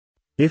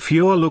If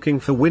you're looking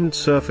for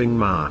windsurfing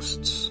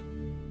masts,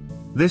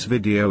 this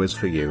video is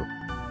for you.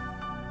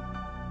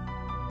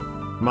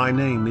 My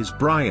name is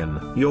Brian,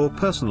 your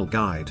personal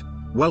guide.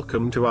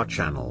 Welcome to our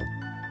channel.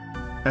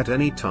 At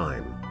any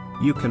time,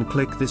 you can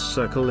click this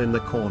circle in the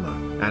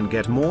corner and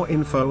get more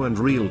info and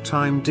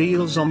real-time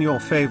deals on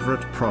your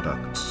favorite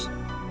products.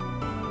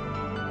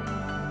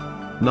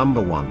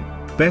 Number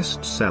 1.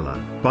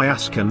 Bestseller by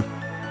Ascan.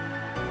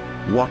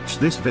 Watch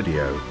this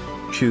video.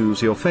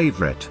 Choose your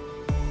favorite.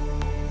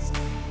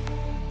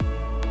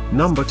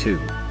 Number 2.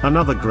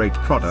 Another great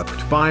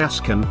product by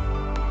Ascan.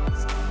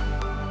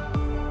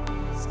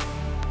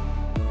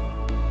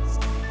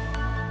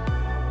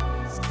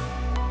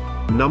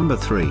 Number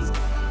 3.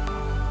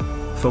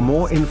 For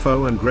more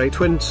info and great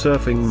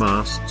windsurfing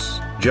masts,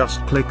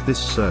 just click this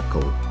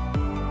circle.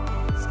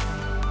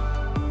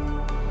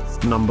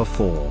 Number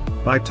 4,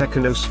 by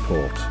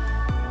Tekknosport.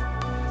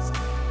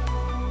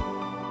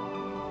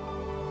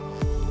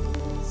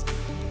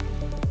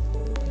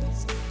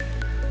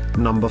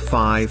 Number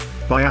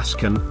 5, by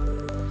Ascan.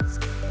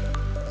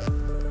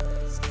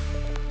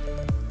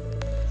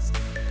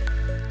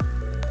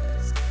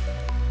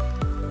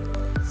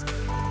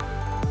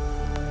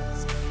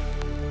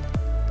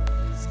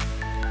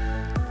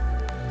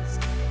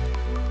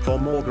 For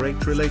more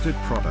great related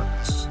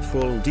products,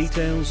 full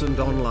details and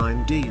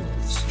online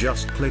deals,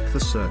 just click the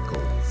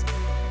circle.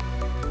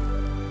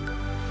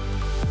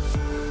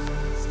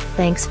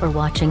 Thanks for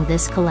watching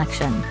this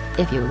collection.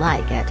 If you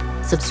like it,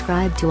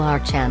 subscribe to our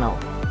channel.